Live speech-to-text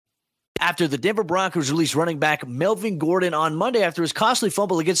after the Denver Broncos released running back Melvin Gordon on Monday after his costly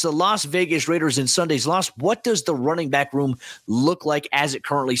fumble against the Las Vegas Raiders in Sunday's loss. What does the running back room look like as it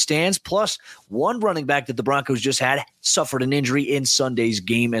currently stands? Plus, one running back that the Broncos just had suffered an injury in Sunday's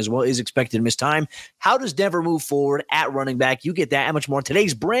game as well, is expected to miss time. How does Denver move forward at running back? You get that and much more in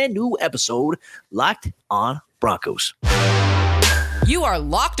today's brand new episode, Locked On Broncos. You are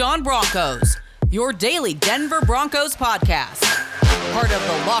Locked On Broncos, your daily Denver Broncos podcast. Part of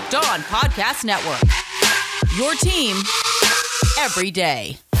the Locked On Podcast Network. Your team every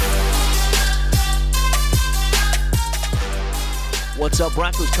day. What's up,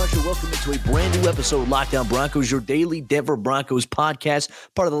 Broncos country? Welcome into a brand new episode of Locked On Broncos, your daily Denver Broncos podcast,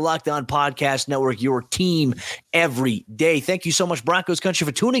 part of the Locked On Podcast Network, your team every day. Thank you so much, Broncos country,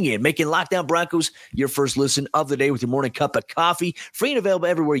 for tuning in, making Locked On Broncos your first listen of the day with your morning cup of coffee. Free and available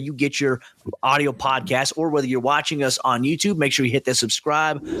everywhere you get your audio podcast, or whether you're watching us on YouTube, make sure you hit that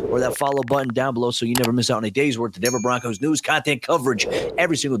subscribe or that follow button down below so you never miss out on a day's worth of Denver Broncos news, content, coverage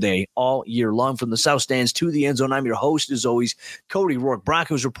every single day, all year long, from the South Stands to the end zone. I'm your host, as always, Cody Rourke,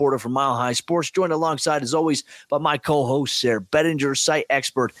 Broncos reporter from Mile High Sports, joined alongside, as always, by my co-host, Sarah Bettinger, site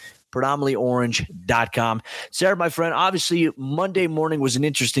expert, predominantlyorange.com. Sarah, my friend, obviously Monday morning was an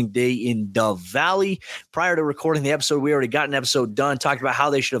interesting day in the Valley. Prior to recording the episode, we already got an episode done, talked about how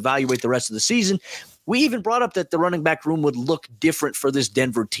they should evaluate the rest of the season. We even brought up that the running back room would look different for this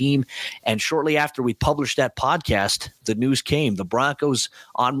Denver team. And shortly after we published that podcast, the news came. The Broncos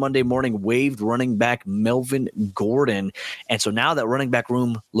on Monday morning waived running back Melvin Gordon. And so now that running back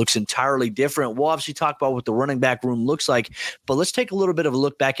room looks entirely different. We'll obviously talk about what the running back room looks like, but let's take a little bit of a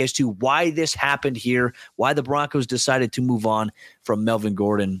look back as to why this happened here, why the Broncos decided to move on from Melvin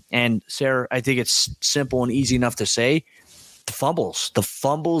Gordon. And Sarah, I think it's simple and easy enough to say. The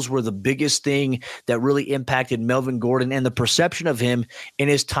fumbles were the biggest thing that really impacted Melvin Gordon and the perception of him in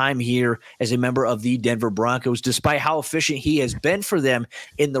his time here as a member of the Denver Broncos. Despite how efficient he has been for them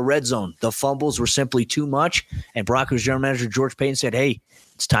in the red zone, the fumbles were simply too much. And Broncos general manager George Paton said, hey,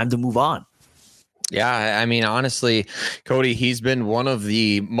 it's time to move on. Yeah, I mean, honestly, Cody, he's been one of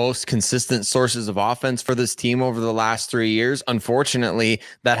the most consistent sources of offense for this team over the last 3 years. Unfortunately,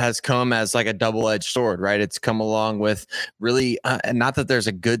 that has come as like a double-edged sword, right? It's come along with really, not that there's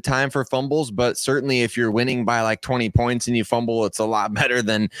a good time for fumbles, but certainly if you're winning by like 20 points and you fumble, it's a lot better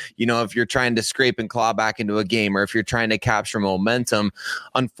than, if you're trying to scrape and claw back into a game, or if you're trying to capture momentum.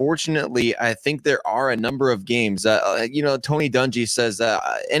 Unfortunately, I think there are a number of games, Tony Dungy says that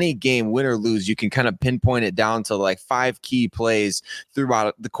any game, win or lose, you can kind of pinpoint it down to like 5 key plays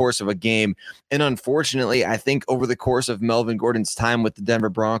throughout the course of a game. And unfortunately, I think over the course of Melvin Gordon's time with the Denver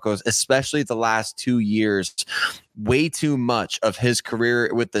Broncos, especially the last 2 years, way too much of his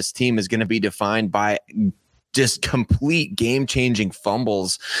career with this team is going to be defined by just complete game-changing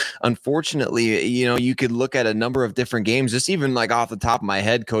fumbles. Unfortunately, you could look at a number of different games, just even like off the top of my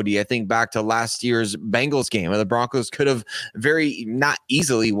head, Cody, I think back to last year's Bengals game where the Broncos could have very not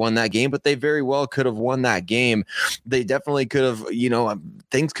easily won that game, but they very well could have won that game. They definitely could have,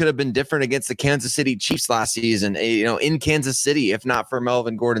 things could have been different against the Kansas City Chiefs last season, in Kansas City, if not for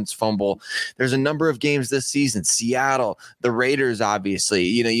Melvin Gordon's fumble. There's a number of games this season, Seattle, the Raiders, obviously,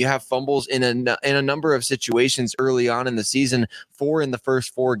 you have fumbles in a number of situations early on in the season, 4 in the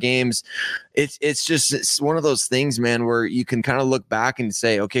first 4 games. It's one of those things, man, where you can kind of look back and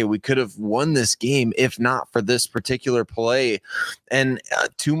say, okay, we could have won this game if not for this particular play. And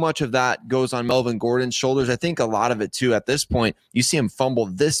too much of that goes on Melvin Gordon's shoulders. I think a lot of it too, at this point, you see him fumble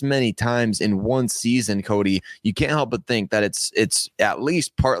this many times in one season, Cody. You can't help but think that it's at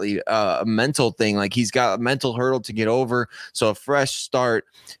least partly a mental thing. Like he's got a mental hurdle to get over. So a fresh start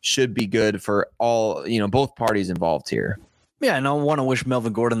should be good for all, both parties involved here. Yeah, and I want to wish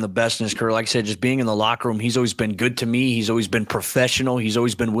Melvin Gordon the best in his career. Like I said, just being in the locker room, he's always been good to me. He's always been professional. He's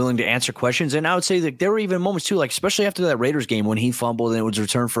always been willing to answer questions. And I would say that there were even moments too, like especially after that Raiders game when he fumbled and it was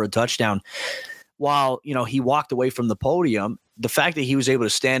returned for a touchdown. While, he walked away from the podium, the fact that he was able to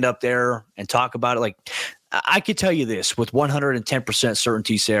stand up there and talk about it, like I could tell you this with 110%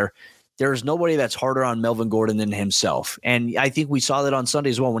 certainty, Sarah, there's nobody that's harder on Melvin Gordon than himself. And I think we saw that on Sunday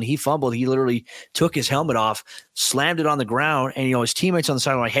as well. When he fumbled, he literally took his helmet off, slammed it on the ground, and, his teammates on the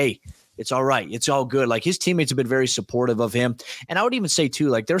side were like, hey, it's all right. It's all good. Like his teammates have been very supportive of him. And I would even say too,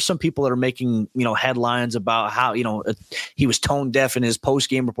 like there's some people that are making, headlines about how, he was tone deaf in his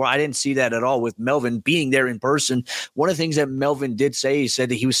post-game report. I didn't see that at all with Melvin being there in person. One of the things that Melvin did say, he said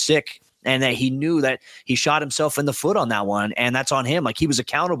that he was sick and that he knew that he shot himself in the foot on that one, and that's on him. Like, he was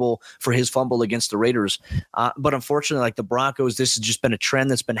accountable for his fumble against the Raiders. But unfortunately, like the Broncos, this has just been a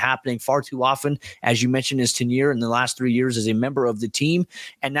trend that's been happening far too often. As you mentioned, his tenure in the last 3 years as a member of the team.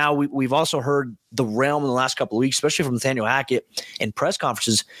 And now we've also heard the realm in the last couple of weeks, especially from Nathaniel Hackett in press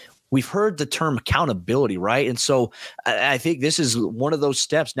conferences. We've heard the term accountability, right? And so I think this is one of those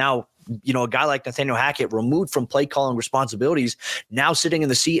steps. Now, you know, a guy like Nathaniel Hackett, removed from play calling responsibilities, now sitting in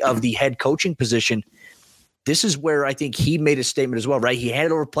the seat of the head coaching position. This is where I think he made a statement as well, right? He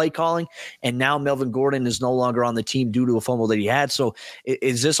handed over play calling, and now Melvin Gordon is no longer on the team due to a fumble that he had. So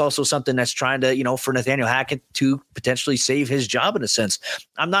is this also something that's trying to, you know, for Nathaniel Hackett to potentially save his job in a sense?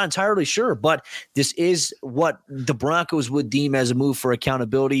 I'm not entirely sure, but this is what the Broncos would deem as a move for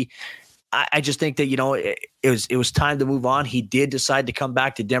accountability. I just think that, you know, it was time to move on. He did decide to come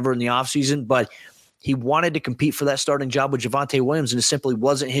back to Denver in the offseason, but he wanted to compete for that starting job with Javonte Williams, and it simply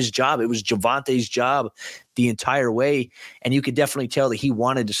wasn't his job. It was Javonte's job the entire way, and you could definitely tell that he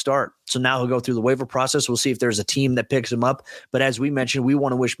wanted to start. So now he'll go through the waiver process. We'll see if there's a team that picks him up. But as we mentioned, we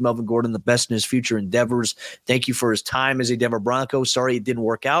want to wish Melvin Gordon the best in his future endeavors. Thank you for his time as a Denver Bronco. Sorry it didn't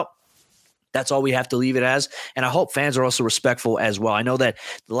work out. That's all we have to leave it as. And I hope fans are also respectful as well. I know that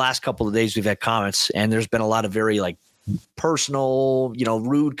the last couple of days we've had comments, and there's been a lot of very personal, you know,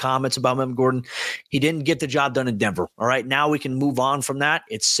 rude comments about Melvin Gordon. He didn't get the job done in Denver. All right. Now we can move on from that.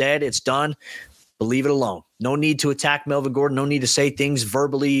 It's said, it's done. Leave it alone. No need to attack Melvin Gordon. No need to say things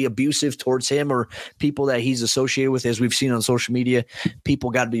verbally abusive towards him or people that he's associated with. As we've seen on social media,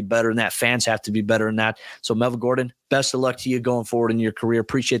 people got to be better than that. Fans have to be better than that. So Melvin Gordon, best of luck to you going forward in your career.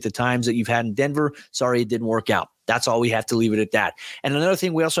 Appreciate the times that you've had in Denver. Sorry it didn't work out. That's all we have to leave it at that. And another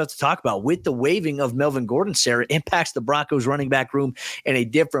thing we also have to talk about, with the waiving of Melvin Gordon, Sarah, impacts the Broncos running back room in a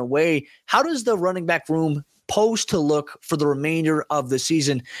different way. How does the running back room pose to look for the remainder of the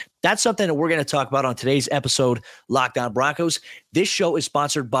season? That's something that we're going to talk about on today's episode, Locked On Broncos. This show is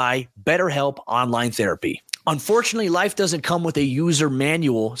sponsored by BetterHelp Online Therapy. Unfortunately, life doesn't come with a user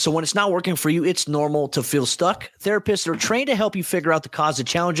manual, so when it's not working for you, it's normal to feel stuck. Therapists are trained to help you figure out the cause of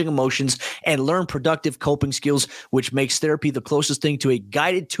challenging emotions and learn productive coping skills, which makes therapy the closest thing to a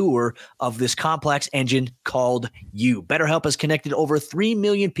guided tour of this complex engine called you. BetterHelp has connected over 3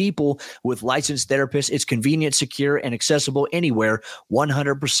 million people with licensed therapists. It's convenient, secure, and accessible anywhere,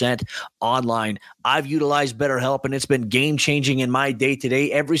 100% online. I've utilized BetterHelp, and it's been game-changing in my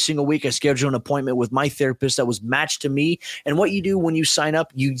day-to-day. Every single week, I schedule an appointment with my therapist that was matched to me. And what you do when you sign up,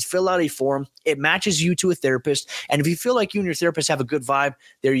 you fill out a form. It matches you to a therapist. And if you feel like you and your therapist have a good vibe,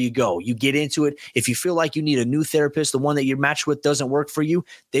 there you go. You get into it. If you feel like you need a new therapist, the one that you're matched with doesn't work for you,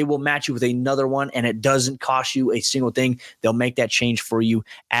 they will match you with another one, and it doesn't cost you a single thing. They'll make that change for you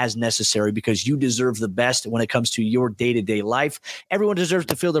as necessary, because you deserve the best when it comes to your day-to-day life. Everyone deserves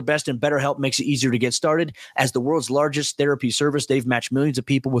to feel their best, and BetterHelp makes it easier to get started. As the world's largest therapy service, they've matched millions of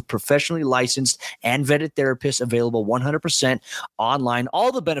people with professionally licensed and vetted therapists, available 100% online.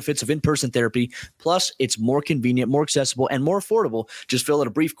 All the benefits of in-person therapy, plus it's more convenient, more accessible, and more affordable. Just fill out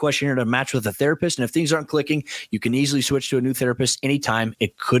a brief questionnaire to match with a therapist, and if things aren't clicking, you can easily switch to a new therapist anytime.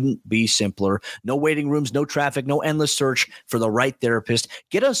 It couldn't be simpler. No waiting rooms, no traffic, no endless search for the right therapist.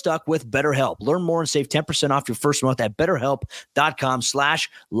 Get unstuck with BetterHelp. Learn more and save 10% off your first month at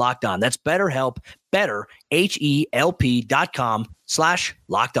BetterHelp.com/LockedOn. That's BetterHelp,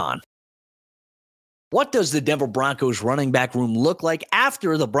 BetterHelp.com/LockedOn. What does the Denver Broncos running back room look like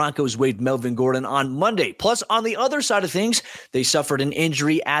after the Broncos waived Melvin Gordon on Monday? Plus, on the other side of things, they suffered an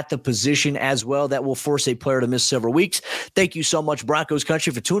injury at the position as well that will force a player to miss several weeks. Thank you so much, Broncos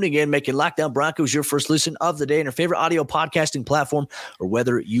country, for tuning in, making Locked On Broncos your first listen of the day on your favorite audio podcasting platform, or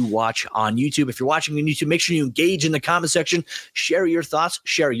whether you watch on YouTube. If you're watching on YouTube, make sure you engage in the comment section, share your thoughts,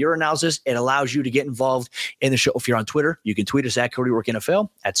 share your analysis. It allows you to get involved in the show. If you're on Twitter, you can tweet us at CodyWorkNFL,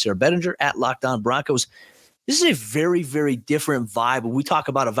 at Sarah Bettinger, at Locked On Broncos. This is a very, very different vibe when we talk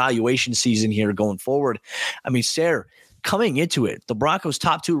about evaluation season here going forward. I mean, Sarah, coming into it, the Broncos'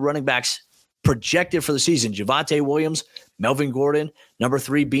 top 2 running backs projected for the season, Javonte Williams, Melvin Gordon, number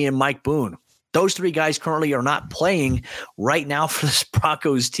 3 being Mike Boone. Those 3 guys currently are not playing right now for this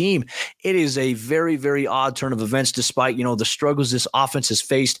Broncos team. It is a very, very odd turn of events, despite, you know, the struggles this offense has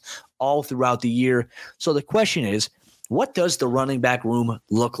faced all throughout the year. So the question is, what does the running back room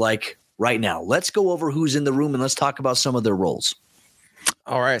look like right now? Let's go over who's in the room, and let's talk about some of their roles.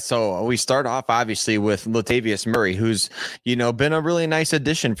 All right, so we start off obviously with Latavius Murray, who's, been a really nice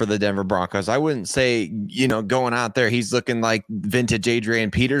addition for the Denver Broncos. I wouldn't say, going out there, he's looking like vintage Adrian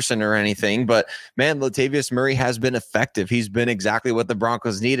Peterson or anything, but man, Latavius Murray has been effective. He's been exactly what the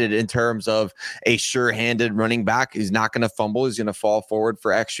Broncos needed in terms of a sure-handed running back. He's not going to fumble. He's going to fall forward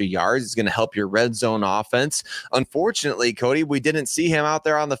for extra yards. He's going to help your red zone offense. Unfortunately, Cody, we didn't see him out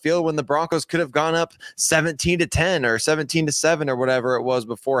there on the field when the Broncos could have gone up 17-10 or 17-7 or whatever it was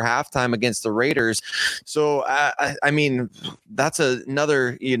before halftime against the Raiders. So, I mean, that's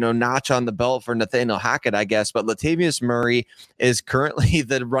another, notch on the belt for Nathaniel Hackett, I guess. But Latavius Murray is currently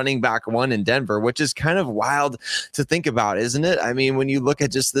the running back one in Denver, which is kind of wild to think about, isn't it? I mean, when you look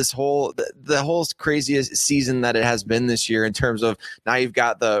at just this the whole craziest season that it has been this year in terms of now you've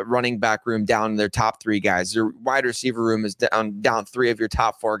got the running back room down their top three guys. Your wide receiver room is down three of your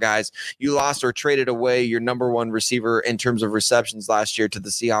top four guys. You lost or traded away your number one receiver in terms of receptions last year to the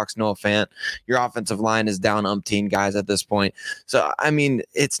Seahawks, Noah Fant. Your offensive line is down umpteen guys at this point. So, I mean,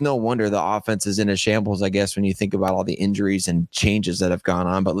 it's no wonder the offense is in a shambles, I guess, when you think about all the injuries and changes that have gone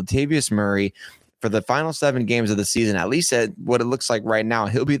on. But Latavius Murray, for the final 7 games of the season, at least at what it looks like right now,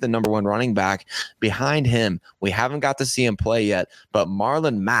 he'll be the number one running back. Behind him, we haven't got to see him play yet, but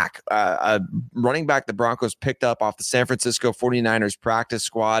Marlon Mack, a running back the Broncos picked up off the San Francisco 49ers practice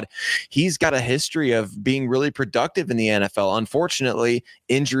squad. He's got a history of being really productive in the NFL. Unfortunately,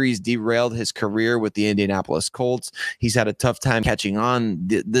 injuries derailed his career with the Indianapolis Colts. He's had a tough time catching on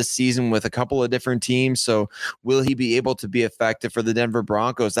this season with a couple of different teams. So will he be able to be effective for the Denver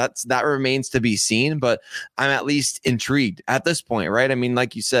Broncos? That remains to be seen. But I'm at least intrigued at this point, right? I mean,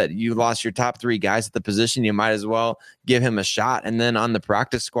 like you said, you lost your top 3 guys at the position. You might as well give him a shot. And then on the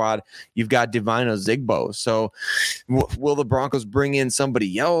practice squad, you've got Devine Ozigbo. So will the Broncos bring in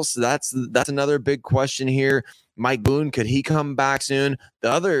somebody else? That's another big question here. Mike Boone, could he come back soon? The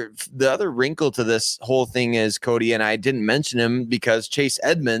other wrinkle to this whole thing is, Cody, and I didn't mention him because Chase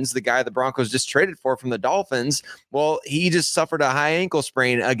Edmonds, the guy the Broncos just traded for from the Dolphins, well, he just suffered a high ankle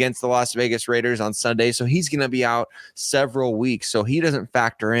sprain against the Las Vegas Raiders on Sunday, so he's going to be out several weeks. So he doesn't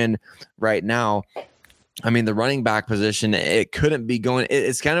factor in right now. I mean, the running back position, it couldn't be going.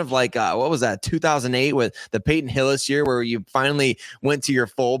 It's kind of like, what was that, 2008 with the Peyton Hillis year where you finally went to your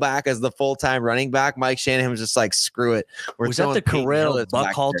fullback as the full-time running back. Mike Shanahan was just like, screw it. Was that the Carrell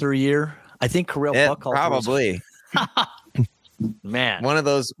Buckhalter year? I think Carrell Buckhalter. Probably. Man. One of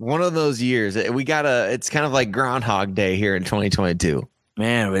those years. It's kind of like Groundhog Day here in 2022.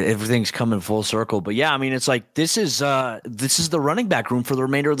 Man, everything's coming full circle. But yeah, I mean, it's like this is the running back room for the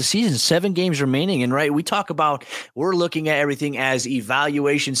remainder of the season. 7 games remaining. And right, we talk about we're looking at everything as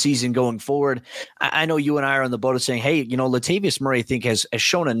evaluation season going forward. I know you and I are on the boat of saying, hey, Latavius Murray, I think, has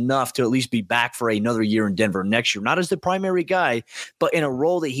shown enough to at least be back for another year in Denver next year. Not as the primary guy, but in a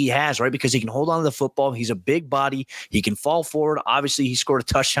role that he has, right? Because he can hold on to the football. He's a big body. He can fall forward. Obviously, he scored a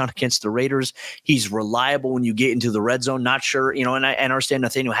touchdown against the Raiders. He's reliable when you get into the red zone. Not sure, and I understand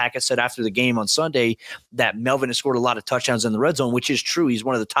Nathaniel Hackett said after the game on Sunday that Melvin has scored a lot of touchdowns in the red zone, which is true. He's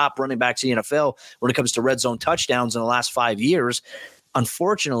one of the top running backs in the NFL when it comes to red zone touchdowns in the last 5 years.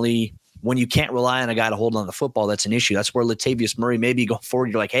 Unfortunately, when you can't rely on a guy to hold on the football, that's an issue. That's where Latavius Murray maybe going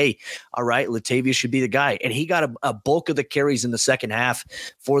forward. You're like, hey, all right, Latavius should be the guy. And he got a bulk of the carries in the second half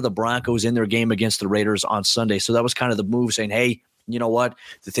for the Broncos in their game against the Raiders on Sunday. So that was kind of the move saying, hey, you know what?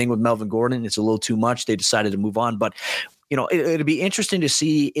 The thing with Melvin Gordon, it's a little too much. They decided to move on. But it'd be interesting to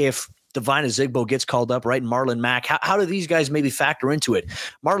see if Devine Ozigbo gets called up, right? And Marlon Mack. How do these guys maybe factor into it?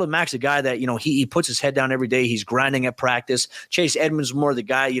 Marlon Mack's a guy that, he puts his head down every day. He's grinding at practice. Chase Edmonds more the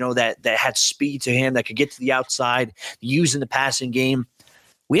guy, that had speed to him, that could get to the outside, use in the passing game.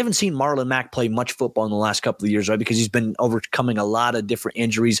 We haven't seen Marlon Mack play much football in the last couple of years, right? Because he's been overcoming a lot of different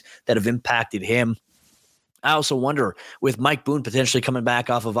injuries that have impacted him. I also wonder, with Mike Boone potentially coming back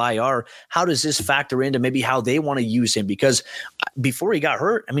off of IR, how does this factor into maybe how they want to use him? Because before he got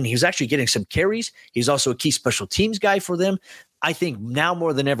hurt, I mean, he was actually getting some carries. He's also a key special teams guy for them. I think now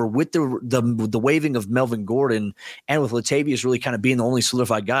more than ever, with the waving of Melvin Gordon and with Latavius really kind of being the only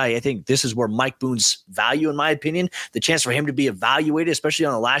solidified guy, I think this is where Mike Boone's value, in my opinion, the chance for him to be evaluated, especially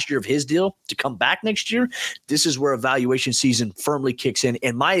on the last year of his deal, to come back next year, this is where evaluation season firmly kicks in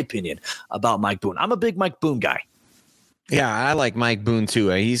my opinion, about Mike Boone. I'm a big Mike Boone guy. Yeah, I like Mike Boone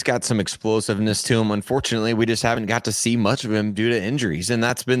too. He's got some explosiveness to him. Unfortunately, we just haven't got to see much of him due to injuries. And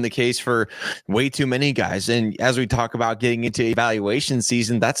that's been the case for way too many guys. And as we talk about getting into evaluation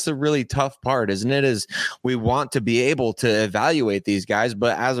season, that's the really tough part, isn't it? Is we want to be able to evaluate these guys,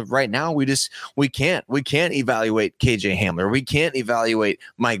 but as of right now, we can't evaluate KJ Hamler. We can't evaluate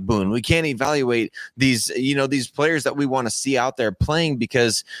Mike Boone. We can't evaluate these players that we want to see out there playing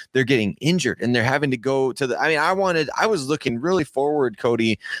because they're getting injured and they're having to go to I was looking really forward,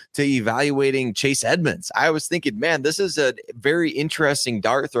 Cody, to evaluating Chase Edmonds. I was thinking, man, this is a very interesting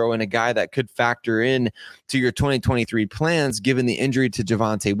dart throw and a guy that could factor in to your 2023 plans, given the injury to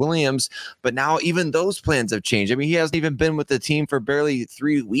Javonte Williams. But now even those plans have changed. I mean, he hasn't even been with the team for barely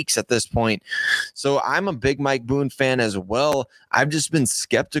 3 weeks at this point. So I'm a big Mike Boone fan as well. I've just been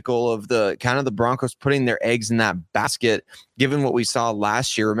skeptical of the Broncos putting their eggs in that basket, given what we saw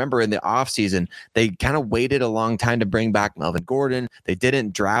last year. Remember in the offseason, they kind of waited a long time to bring back Melvin Gordon. They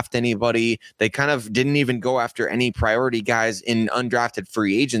didn't draft anybody. They kind of didn't even go after any priority guys in undrafted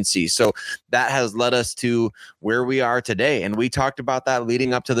free agency. So that has led us to where we are today. And we talked about that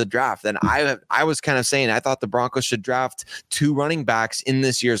leading up to the draft. And I was kind of saying, I thought the Broncos should draft 2 running backs in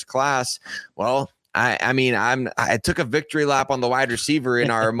this year's class. Well, I took a victory lap on the wide receiver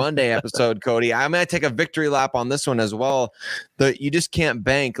in our Monday episode, Cody. I'm going to take a victory lap on this one as well. You just can't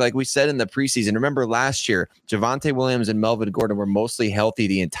bank, like we said in the preseason. Remember last year, Javonte Williams and Melvin Gordon were mostly healthy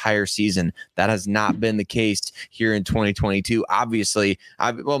the entire season. That has not been the case here in 2022. Obviously,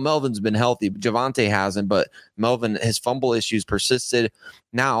 Melvin's been healthy, but Javonte hasn't. But Melvin, his fumble issues persisted.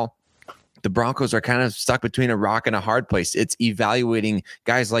 Now, the Broncos are kind of stuck between a rock and a hard place. It's evaluating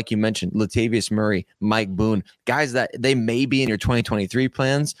guys like you mentioned, Latavius Murray, Mike Boone, guys that they may be in your 2023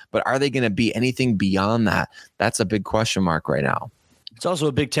 plans, but are they going to be anything beyond that? That's a big question mark right now. It's also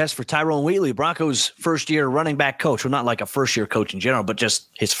a big test for Tyrone Wheatley, Broncos' first-year running back coach. Well, not like a first-year coach in general, but just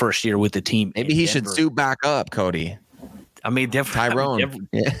his first year with the team. Maybe he should suit back up, Cody. I mean, Tyrone.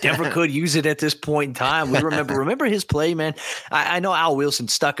 Denver could use it at this point in time. We remember his play, man. I know Al Wilson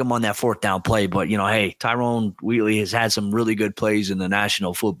stuck him on that 4th down play, but hey, Tyrone Wheatley has had some really good plays in the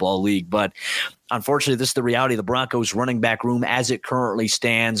National Football League. But unfortunately, this is the reality of the Broncos running back room as it currently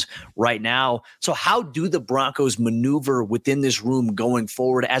stands right now. So how do the Broncos maneuver within this room going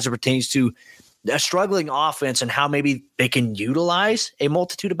forward as it pertains to a struggling offense and how maybe they can utilize a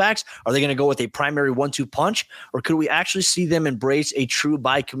multitude of backs? Are they going to go with a primary 1-2 punch, or could we actually see them embrace a true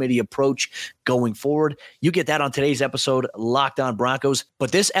by committee approach going forward? You get that on today's episode, Locked On Broncos.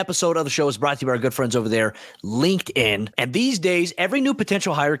 But this episode of the show is brought to you by our good friends over there, LinkedIn. And these days, every new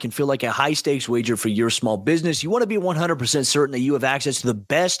potential hire can feel like a high stakes wager for your small business. You want to be 100% certain that you have access to the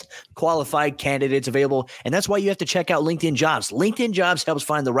best qualified candidates available. And that's why you have to check out LinkedIn Jobs. LinkedIn Jobs helps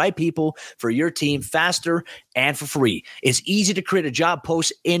find the right people for your team faster and for free. It's easy to create a job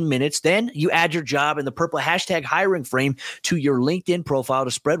post in minutes. Then you add your job in the purple hashtag hiring frame to your LinkedIn profile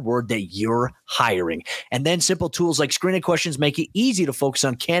to spread word that you're hiring. And then simple tools like screening questions make it easy to focus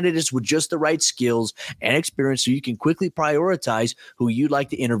on candidates with just the right skills and experience so you can quickly prioritize who you'd like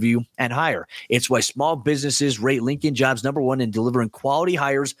to interview and hire. It's why small businesses rate LinkedIn Jobs #1 in delivering quality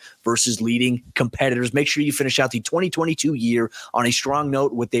hires versus leading competitors. Make sure you finish out the 2022 year on a strong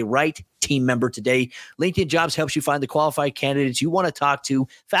note with a right team member today. LinkedIn Jobs helps you find the qualified candidates you want to talk to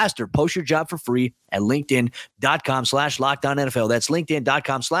faster. Post your job for free at linkedin.com/LockedOnNFL. That's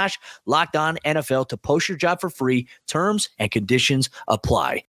linkedin.com/LockedOnNFL to post your job for free. Terms and conditions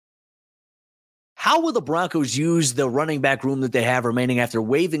apply. How will the Broncos use the running back room that they have remaining after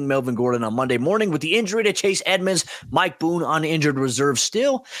waiving Melvin Gordon on Monday morning with the injury to Chase Edmonds, Mike Boone on injured reserve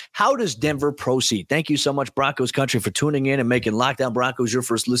still? How does Denver proceed? Thank you so much, Broncos country, for tuning in and making Locked On Broncos your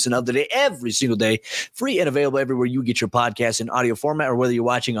first listen of the day every single day. Free and available everywhere you get your podcasts in audio format or whether you're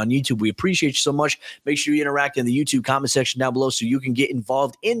watching on YouTube. We appreciate you so much. Make sure you interact in the YouTube comment section down below so you can get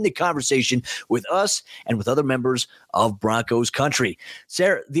involved in the conversation with us and with other members of Broncos country.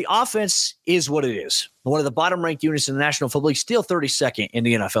 Sarah, the offense is what it is. One of the bottom-ranked units in the National Football League, still 32nd in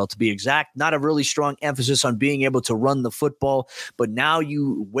the NFL to be exact. Not a really strong emphasis on being able to run the football, but now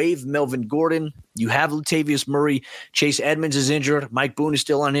you waive Melvin Gordon. You have Latavius Murray. Chase Edmonds is injured. Mike Boone is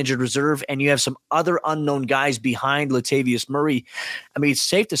still on injured reserve, and you have some other unknown guys behind Latavius Murray. I mean, it's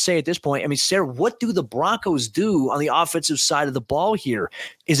safe to say at this point, Sarah, what do the Broncos do on the offensive side of the ball here?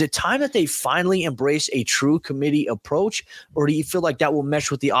 Is it time that they finally embrace a true committee approach, or do you feel like that will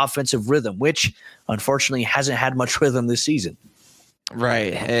mesh with the offensive rhythm, which unfortunately hasn't had much rhythm this season?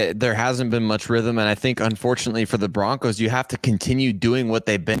 Right. There hasn't been much rhythm. And I think, unfortunately, for the Broncos, you have to continue doing what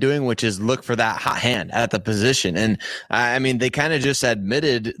they've been doing, which is look for that hot hand at the position. And I mean, they kind of just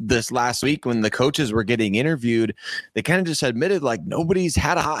admitted this last week when the coaches were getting interviewed, they kind of just admitted like nobody's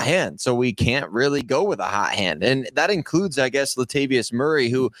had a hot hand. So we can't really go with a hot hand. And that includes, I guess, Latavius Murray,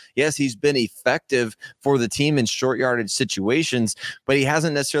 who, yes, he's been effective for the team in short yardage situations, but he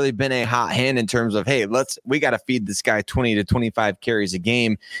hasn't necessarily been a hot hand in terms of, hey, we got to feed this guy 20 to 25 carries a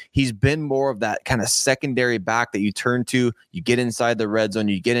game. He's been more of that kind of secondary back that you turn to, you get inside the red zone,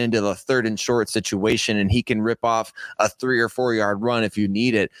 you get into the 3rd and short situation, and he can rip off a 3 or 4 yard run if you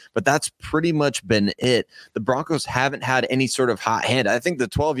need it. But that's pretty much been it. The Broncos haven't had any sort of hot hand. I think the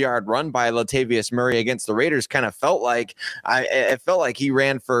 12-yard run by Latavius Murray against the Raiders kind of felt like it felt like he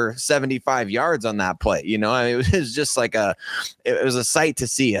ran for 75 yards on that play. You know, I mean, it was just like it was a sight to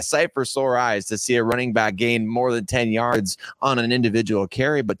see, a sight for sore eyes to see a running back gain more than 10 yards on an individual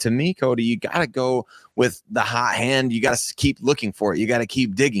carry. But to me, Cody, you got to go with the hot hand. You got to keep looking for it. You got to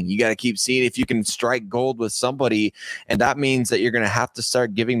keep digging. You got to keep seeing if you can strike gold with somebody. And that means that you're going to have to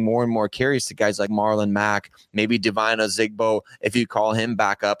start giving more and more carries to guys like Marlon Mack, maybe Devine Ozigbo, if you call him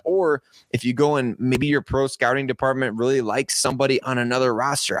back up, or if you go and maybe your pro scouting department really likes somebody on another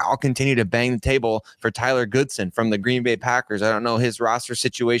roster. I'll continue to bang the table for Tyler Goodson from the Green Bay Packers. I don't know his roster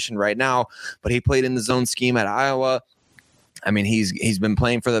situation right now, but he played in the zone scheme at Iowa. I mean, he's been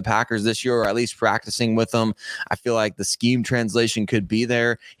playing for the Packers this year, or at least practicing with them. I feel like the scheme translation could be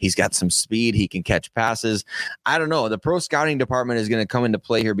there. He's got some speed. He can catch passes. I don't know. The pro scouting department is going to come into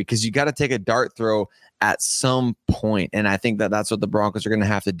play here because you got to take a dart throw at some point. And I think that that's what the Broncos are going to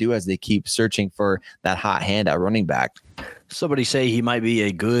have to do as they keep searching for that hot hand at running back. Somebody say he might be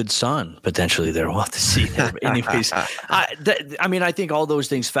a good son potentially there. We'll have to see there. But anyways, I mean, I think all those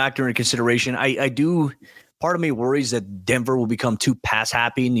things factor into consideration. I do. Part of me worries that Denver will become too pass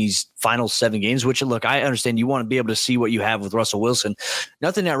happy in these final 7 games, which, look, I understand you want to be able to see what you have with Russell Wilson.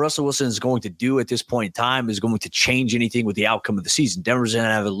 Nothing that Russell Wilson is going to do at this point in time is going to change anything with the outcome of the season. Denver's going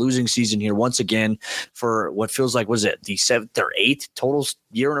to have a losing season here once again for what feels like, was it the 7th or 8th total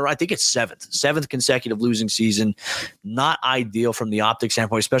year in a row? I think it's 7th consecutive losing season. Not ideal from the optics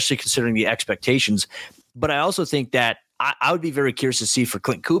standpoint, especially considering the expectations. But I also think that I would be very curious to see for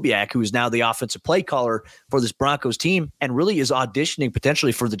Clint Kubiak, who is now the offensive play caller for this Broncos team and really is auditioning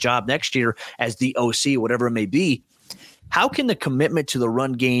potentially for the job next year as the OC, whatever it may be. How can the commitment to the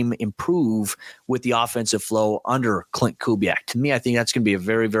run game improve with the offensive flow under Clint Kubiak? To me, I think that's going to be a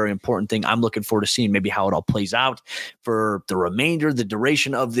very, very important thing. I'm looking forward to seeing maybe how it all plays out for the remainder, the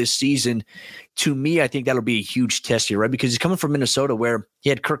duration of this season. To me, I think that'll be a huge test here, right? Because he's coming from Minnesota where he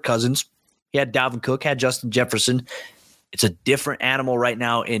had Kirk Cousins, he had Dalvin Cook, had Justin Jefferson. It's a different animal right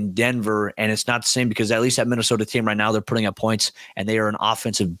now in Denver, and it's not the same because at least that Minnesota team right now, they're putting up points, and they are an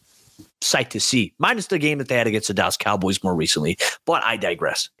offensive sight to see, minus the game that they had against the Dallas Cowboys more recently. But I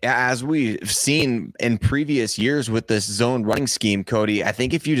digress. As we've seen in previous years with this zone running scheme, Cody, I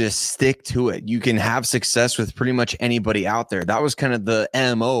think if you just stick to it, you can have success with pretty much anybody out there. That was kind of the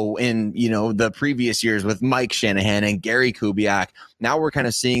MO in, the previous years with Mike Shanahan and Gary Kubiak. Now we're kind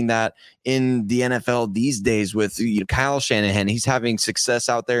of seeing that in the NFL these days with Kyle Shanahan. He's having success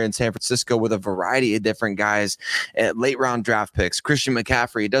out there in San Francisco with a variety of different guys at late round draft picks. Christian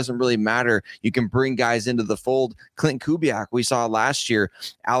McCaffrey, it doesn't really matter. You can bring guys into the fold. Clint Kubiak, we saw last year.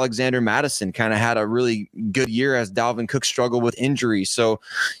 Alexander Mattison kind of had a really good year as Dalvin Cook struggled with injury. So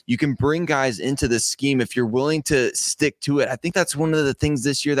you can bring guys into this scheme if you're willing to stick to it. I think that's one of the things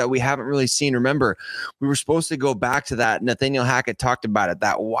this year that we haven't really seen. Remember, we were supposed to go back to that. Nathaniel Hackett talked about it,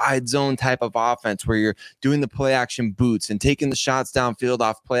 that wide zone type of offense where you're doing the play action boots and taking the shots downfield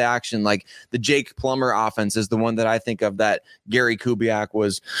off play action. Like the Jake Plummer offense is the one that I think of that Gary Kubiak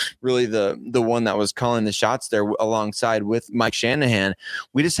was really the one that was calling the shots there alongside with Mike Shanahan.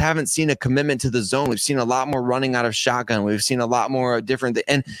 We just haven't seen a commitment to the zone. We've seen a lot more running out of shotgun. We've seen a lot more different.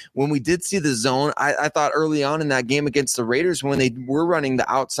 And when we did see the zone, I thought early on in that game against the Raiders, when they were running the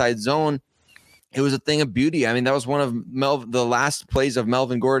outside zone, it was a thing of beauty. I mean, that was one of the last plays of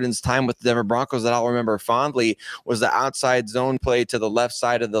Melvin Gordon's time with the Denver Broncos that I'll remember fondly, was the outside zone play to the left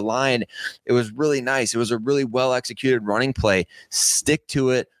side of the line. It was really nice. It was a really well-executed running play. Stick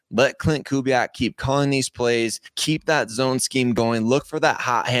to it. Let Clint Kubiak keep calling these plays, keep that zone scheme going, look for that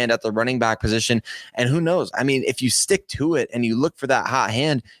hot hand at the running back position. And who knows? I mean, if you stick to it and you look for that hot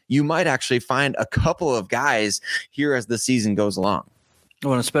hand, you might actually find a couple of guys here as the season goes along.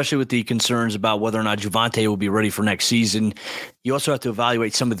 Well, especially with the concerns about whether or not Javonte will be ready for next season, you also have to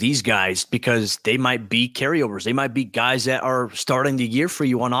evaluate some of these guys because they might be carryovers. They might be guys that are starting the year for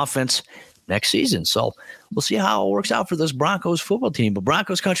you on offense next season. So we'll see how it works out for this Broncos football team. But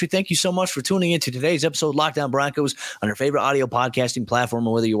Broncos country, thank you so much for tuning into today's episode of Locked On Broncos on your favorite audio podcasting platform,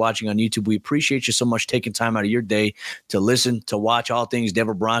 or whether you're watching on YouTube. We appreciate you so much taking time out of your day to listen, to watch all things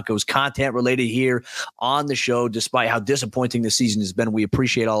Denver Broncos content related here on the show. Despite how disappointing the season has been, we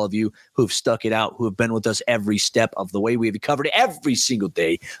appreciate all of you who've stuck it out, who have been with us every step of the way. We have covered it every single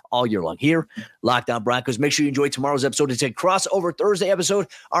day all year long here, Locked On Broncos. Make sure you enjoy tomorrow's episode. It's a crossover Thursday episode.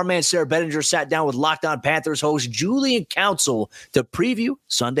 Our man Sarah Bettinger sat down with Locked On Panthers host Julian Council to preview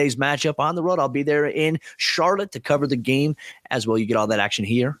Sunday's matchup on the road. I'll be there in Charlotte to cover the game as well. You get all that action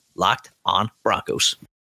here, Locked On Broncos.